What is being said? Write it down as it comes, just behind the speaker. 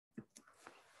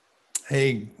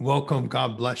Hey, welcome.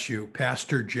 God bless you.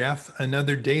 Pastor Jeff,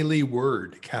 another daily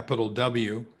word, capital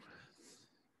W,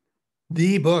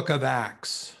 the book of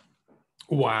Acts.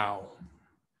 Wow.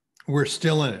 We're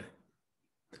still in it.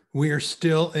 We are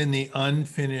still in the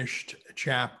unfinished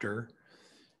chapter.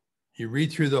 You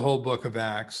read through the whole book of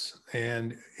Acts,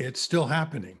 and it's still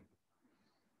happening.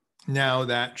 Now,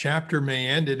 that chapter may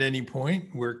end at any point.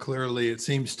 We're clearly, it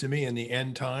seems to me, in the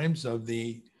end times of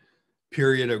the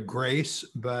period of grace,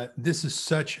 but this is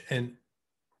such an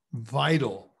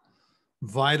vital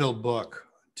book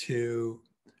to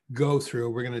go through.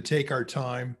 We're going to take our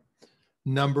time,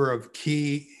 number of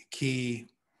key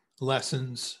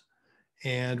lessons,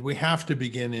 and we have to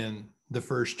begin in the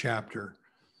first chapter.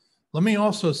 Let me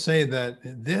also say that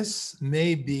this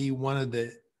may be one of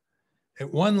the, at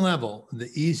one level, the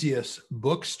easiest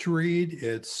books to read.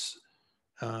 It's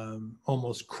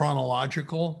almost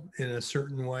chronological in a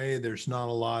certain way. There's not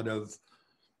a lot of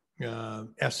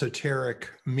esoteric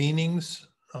meanings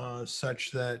such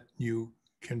that you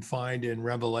can find in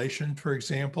Revelation, for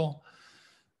example.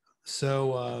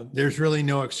 So there's really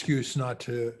no excuse not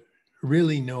to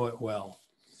really know it well.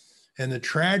 And the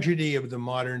tragedy of the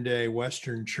modern day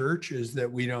Western church is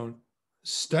that we don't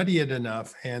study it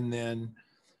enough. And then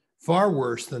far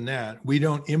worse than that, we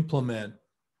don't implement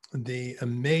the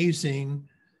amazing,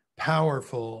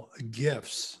 powerful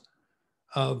gifts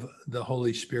of the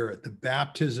Holy Spirit, the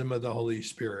baptism of the Holy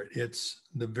Spirit. It's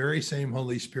the very same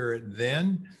Holy Spirit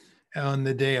then on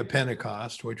the day of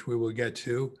Pentecost, which we will get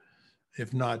to,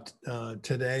 if not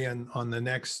today and on the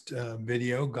next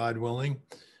video, God willing.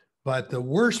 But the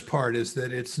worst part is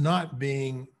that it's not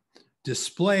being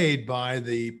displayed by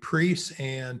the priests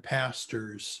and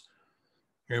pastors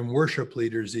and worship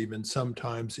leaders, even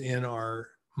sometimes in our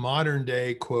modern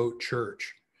day, quote,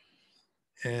 church.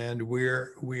 And we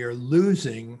are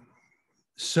losing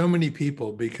so many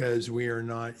people because we are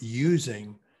not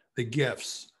using the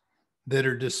gifts that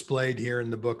are displayed here in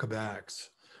the book of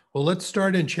Acts. Well, let's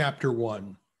start in chapter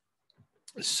 1.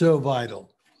 So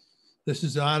vital. This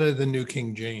is out of the New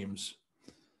King James.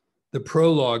 The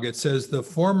prologue, it says the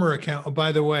former account, oh,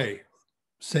 by the way,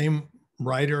 same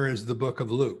writer as the book of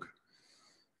Luke.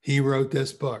 He wrote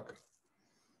this book.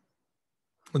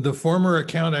 The former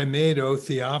account I made, O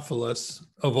Theophilus,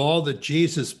 of all that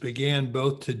Jesus began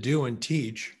both to do and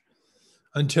teach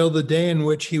until the day in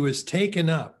which he was taken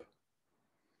up.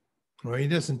 Well, he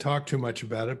doesn't talk too much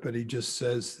about it, but he just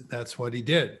says that's what he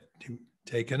did,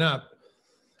 taken up.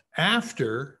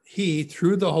 After he,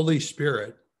 through the Holy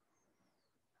Spirit,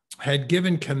 had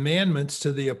given commandments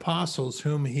to the apostles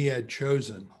whom he had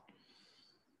chosen.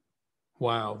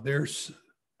 Wow,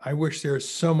 I wish there's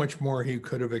so much more he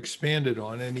could have expanded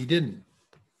on, and he didn't.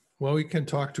 Well, we can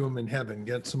talk to him in heaven,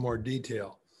 get some more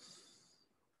detail.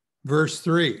 Verse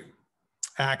 3,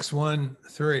 Acts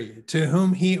 1:3, to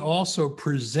whom he also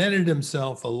presented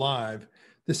himself alive.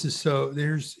 This is so,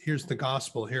 here's the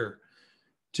gospel here.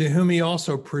 To whom he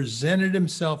also presented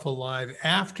himself alive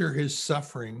after his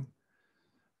suffering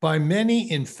by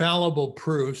many infallible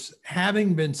proofs,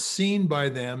 having been seen by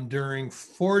them during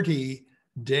 40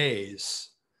 days.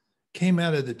 Came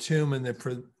out of the tomb, and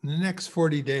for the next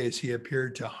 40 days, he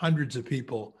appeared to hundreds of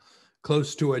people,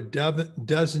 close to a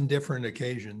dozen different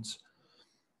occasions,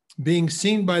 being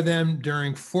seen by them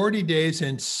during 40 days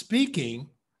and speaking.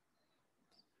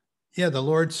 Yeah, the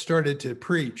Lord started to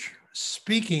preach,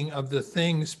 speaking of the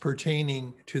things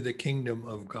pertaining to the kingdom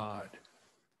of God.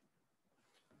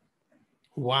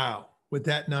 Wow. Would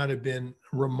that not have been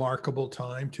a remarkable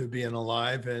time to be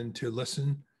alive and to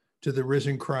listen to the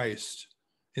risen Christ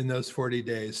in those 40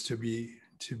 days, to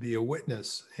be a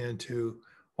witness and to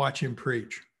watch him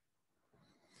preach?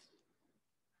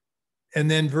 And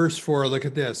then verse 4, look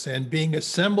at this. And being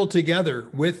assembled together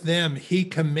with them, he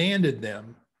commanded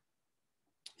them.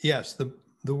 Yes,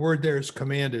 the word there is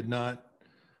commanded, not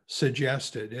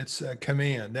suggested. It's a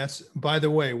command. That's, by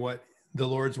the way, what the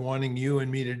Lord's wanting you and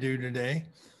me to do today.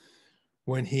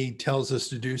 When he tells us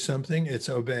to do something, it's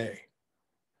obey.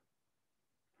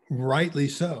 Rightly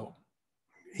so.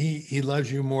 He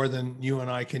loves you more than you and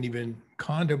I can even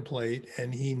contemplate,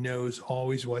 and he knows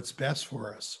always what's best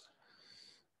for us.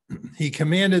 He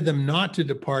commanded them not to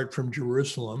depart from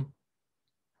Jerusalem,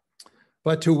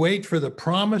 but to wait for the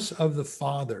promise of the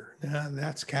Father. Now,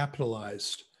 that's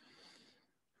capitalized.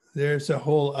 There's a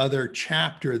whole other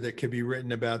chapter that could be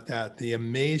written about that. The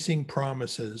amazing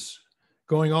promises,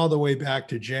 going all the way back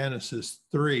to Genesis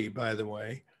 3, by the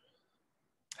way,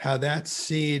 how that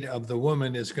seed of the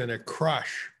woman is going to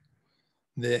crush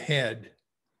the head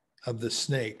of the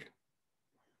snake.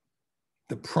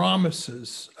 The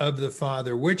promises of the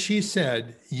Father, which he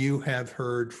said, you have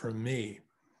heard from me.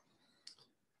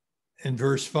 in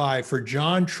verse 5, for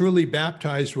John truly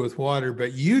baptized with water,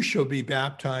 but you shall be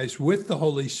baptized with the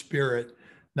Holy Spirit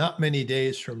not many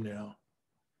days from now.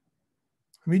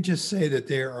 Let me just say that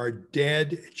there are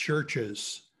dead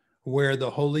churches where the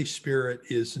Holy Spirit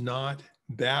is not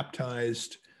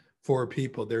baptized for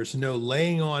people. There's no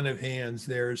laying on of hands.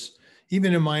 There's,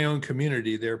 even in my own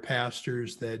community, there are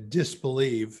pastors that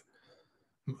disbelieve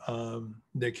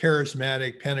the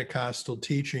charismatic Pentecostal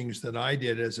teachings that I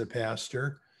did as a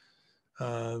pastor.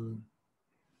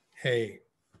 Hey,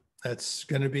 that's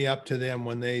going to be up to them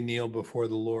when they kneel before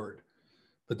the Lord.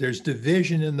 But there's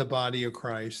division in the body of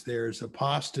Christ. There's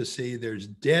apostasy. There's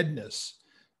deadness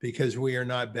because we are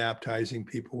not baptizing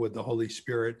people with the Holy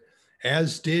Spirit,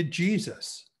 as did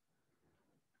Jesus.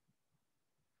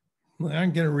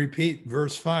 I'm going to repeat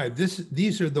verse 5.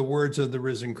 These are the words of the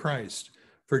risen Christ.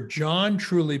 For John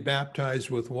truly baptized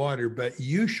with water, but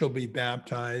you shall be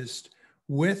baptized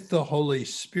with the Holy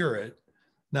Spirit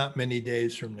not many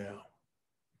days from now.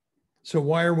 So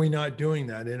why are we not doing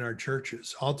that in our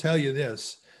churches? I'll tell you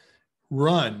this.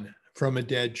 Run from a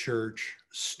dead church.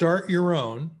 Start your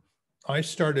own. I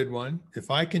started one.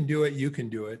 If I can do it, you can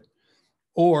do it.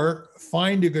 Or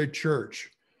find a good church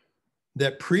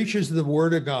that preaches the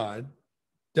word of God,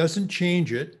 doesn't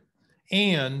change it,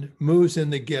 and moves in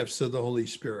the gifts of the Holy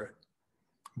Spirit.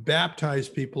 Baptize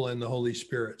people in the Holy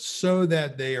Spirit so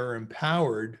that they are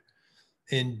empowered,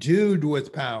 endued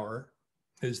with power,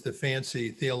 is the fancy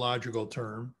theological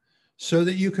term, so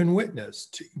that you can witness,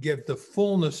 to give the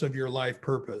fullness of your life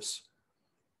purpose.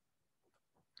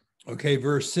 Okay,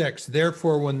 verse 6,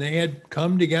 therefore, when they had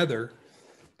come together,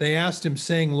 they asked him,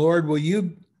 saying, Lord, will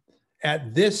you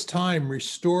at this time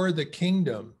restore the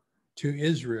kingdom to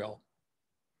Israel?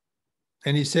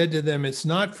 And he said to them, it's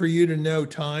not for you to know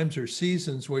times or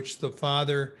seasons which the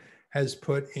Father has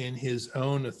put in his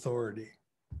own authority.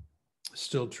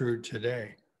 Still true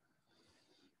today.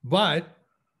 But,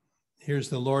 here's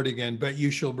the Lord again, but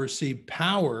you shall receive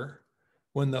power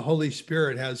when the Holy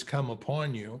Spirit has come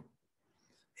upon you,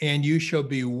 and you shall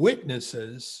be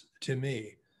witnesses to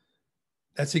me.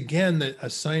 That's again the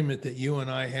assignment that you and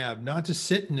I have, not to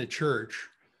sit in the church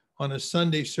on a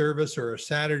Sunday service or a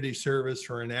Saturday service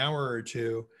for an hour or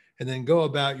two, and then go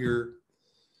about your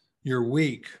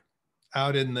week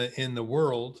out in the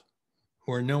world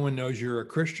where no one knows you're a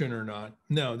Christian or not.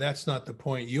 No, that's not the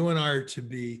point. You and I are to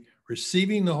be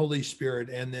receiving the Holy Spirit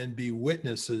and then be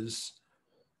witnesses.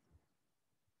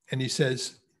 And he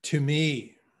says, to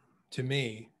me,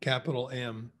 capital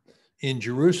M, in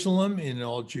Jerusalem, in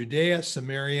all Judea,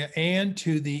 Samaria, and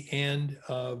to the end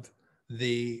of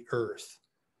the earth.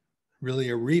 Really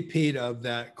a repeat of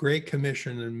that Great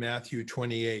Commission in Matthew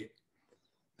 28,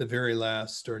 the very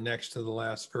last or next to the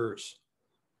last verse.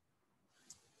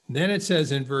 Then it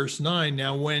says in verse 9,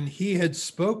 now when he had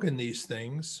spoken these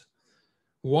things,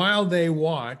 while they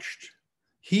watched,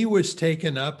 he was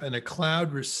taken up and a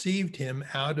cloud received him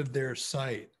out of their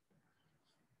sight.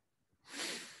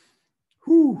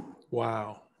 Whew,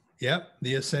 wow. Yep,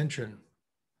 the ascension.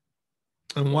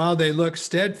 And while they looked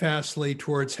steadfastly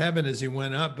towards heaven as he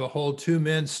went up, behold, two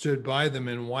men stood by them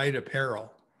in white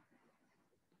apparel,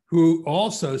 who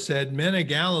also said, Men of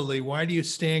Galilee, why do you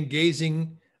stand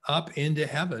gazing up into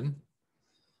heaven?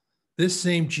 This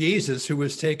same Jesus who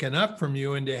was taken up from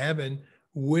you into heaven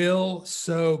will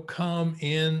so come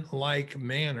in like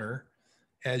manner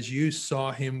as you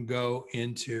saw him go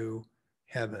into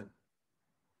heaven.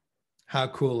 How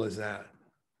cool is that?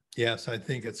 Yes, I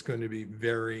think it's going to be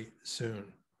very soon.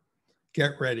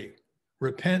 Get ready.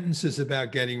 Repentance is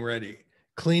about getting ready,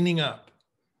 cleaning up,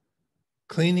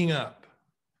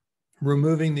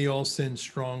 removing the old sin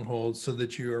strongholds so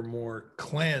that you are more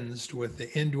cleansed with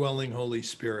the indwelling Holy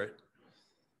Spirit.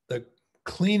 The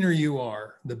cleaner you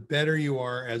are, the better you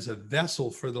are as a vessel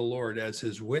for the Lord, as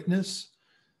his witness,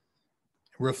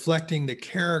 reflecting the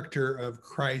character of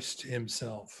Christ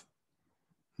himself.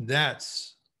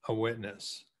 That's a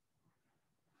witness.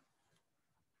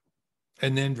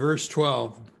 And then verse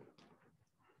 12,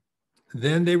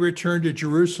 then they returned to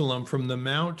Jerusalem from the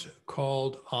mount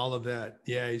called Olivet.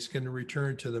 Yeah, he's going to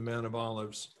return to the Mount of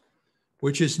Olives,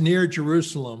 which is near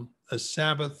Jerusalem, a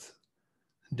Sabbath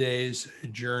day's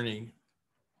journey.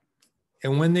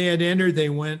 And when they had entered, they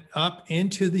went up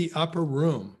into the upper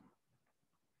room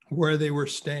where they were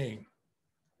staying.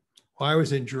 Well, I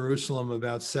was in Jerusalem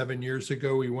about 7 years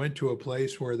ago. We went to a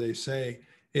place where they say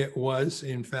it was,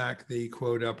 in fact, the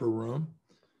quote upper room.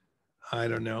 I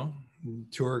don't know,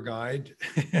 tour guide.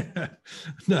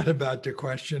 Not about to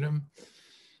question him.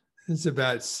 It's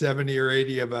about 70 or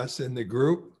 80 of us in the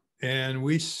group. And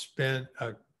we spent,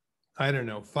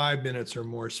 5 minutes or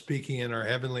more speaking in our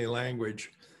heavenly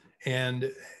language.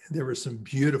 And there were some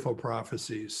beautiful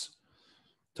prophecies.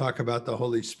 Talk about the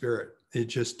Holy Spirit. It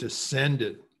just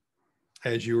descended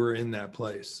as you were in that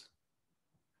place.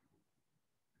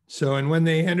 So, and when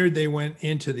they entered, they went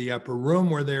into the upper room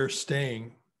where they were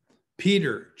staying.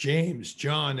 Peter, James,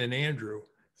 John, and Andrew,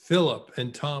 Philip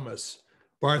and Thomas,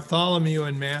 Bartholomew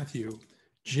and Matthew,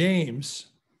 James,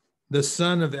 the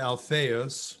son of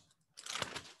Alphaeus,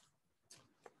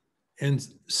 and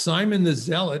Simon the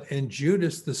Zealot, and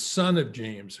Judas, the son of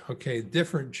James. Okay,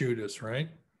 different Judas, right?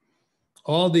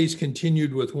 All these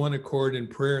continued with one accord in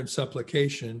prayer and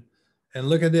supplication. And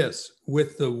look at this,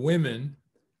 with the women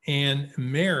and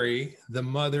Mary, the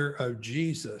mother of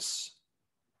Jesus.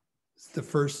 It's the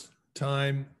first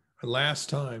time, or last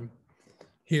time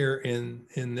here in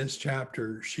this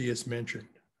chapter she is mentioned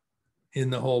in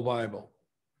the whole Bible.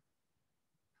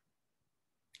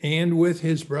 And with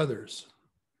his brothers.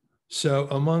 So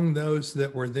among those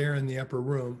that were there in the upper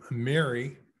room,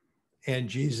 Mary and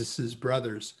Jesus's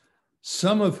brothers,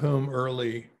 some of whom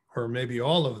early, or maybe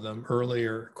all of them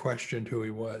earlier, questioned who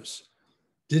he was,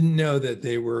 didn't know that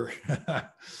they were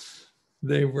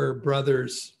they were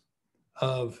brothers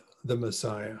of the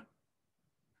Messiah.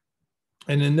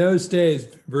 And in those days,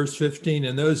 verse 15,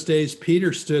 in those days,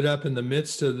 Peter stood up in the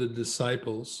midst of the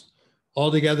disciples.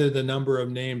 Altogether, the number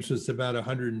of names was about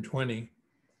 120,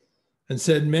 and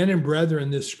said, men and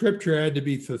brethren, this scripture had to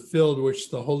be fulfilled,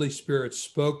 which the Holy Spirit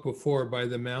spoke before by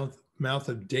the mouth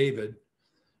of David,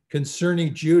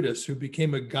 concerning Judas, who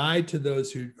became a guide to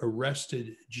those who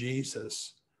arrested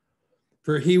Jesus.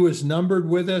 For he was numbered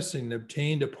with us and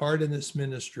obtained a part in this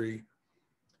ministry.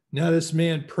 Now this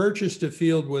man purchased a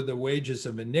field with the wages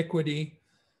of iniquity,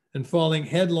 and falling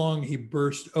headlong, he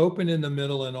burst open in the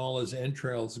middle, and all his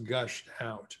entrails gushed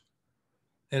out.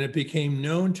 And it became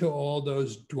known to all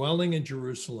those dwelling in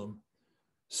Jerusalem.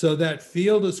 So that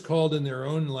field is called in their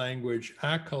own language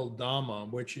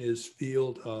Akeldama, which is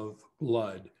field of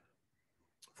blood.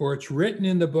 For it's written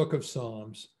in the book of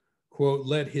Psalms, quote,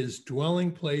 let his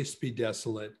dwelling place be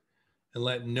desolate, and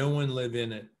let no one live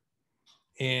in it,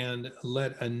 and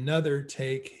let another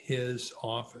take his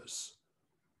office.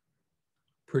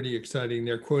 Pretty exciting.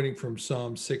 They're quoting from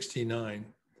Psalm 69,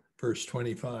 verse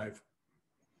 25.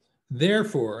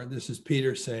 Therefore, this is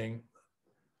Peter saying,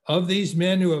 of these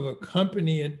men who have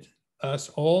accompanied us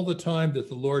all the time that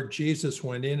the Lord Jesus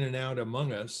went in and out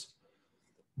among us,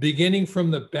 beginning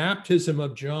from the baptism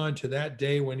of John to that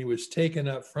day when he was taken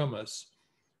up from us,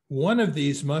 one of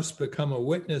these must become a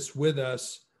witness with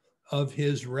us of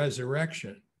his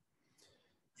resurrection.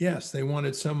 Yes, they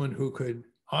wanted someone who could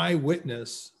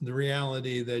eyewitness the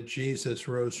reality that Jesus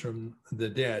rose from the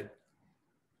dead.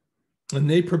 And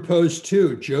they proposed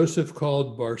two, Joseph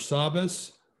called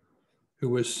Barsabbas, who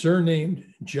was surnamed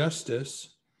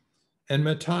Justus, and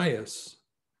Matthias.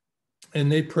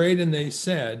 And they prayed and they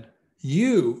said,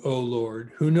 you, O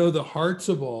Lord, who know the hearts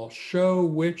of all, show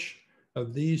which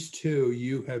of these two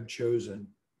you have chosen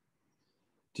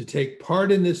to take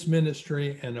part in this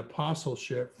ministry and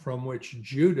apostleship, from which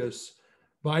Judas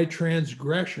by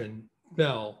transgression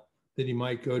fell, that he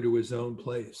might go to his own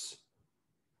place.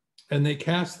 And they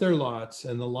cast their lots,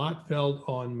 and the lot fell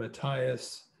on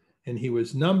Matthias, and he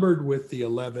was numbered with the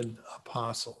 11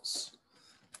 apostles.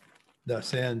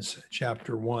 Thus ends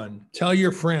chapter 1. Tell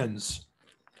your friends,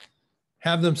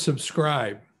 have them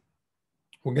subscribe.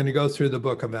 We're going to go through the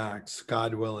book of Acts,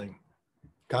 God willing.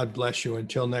 God bless you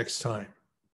until next time.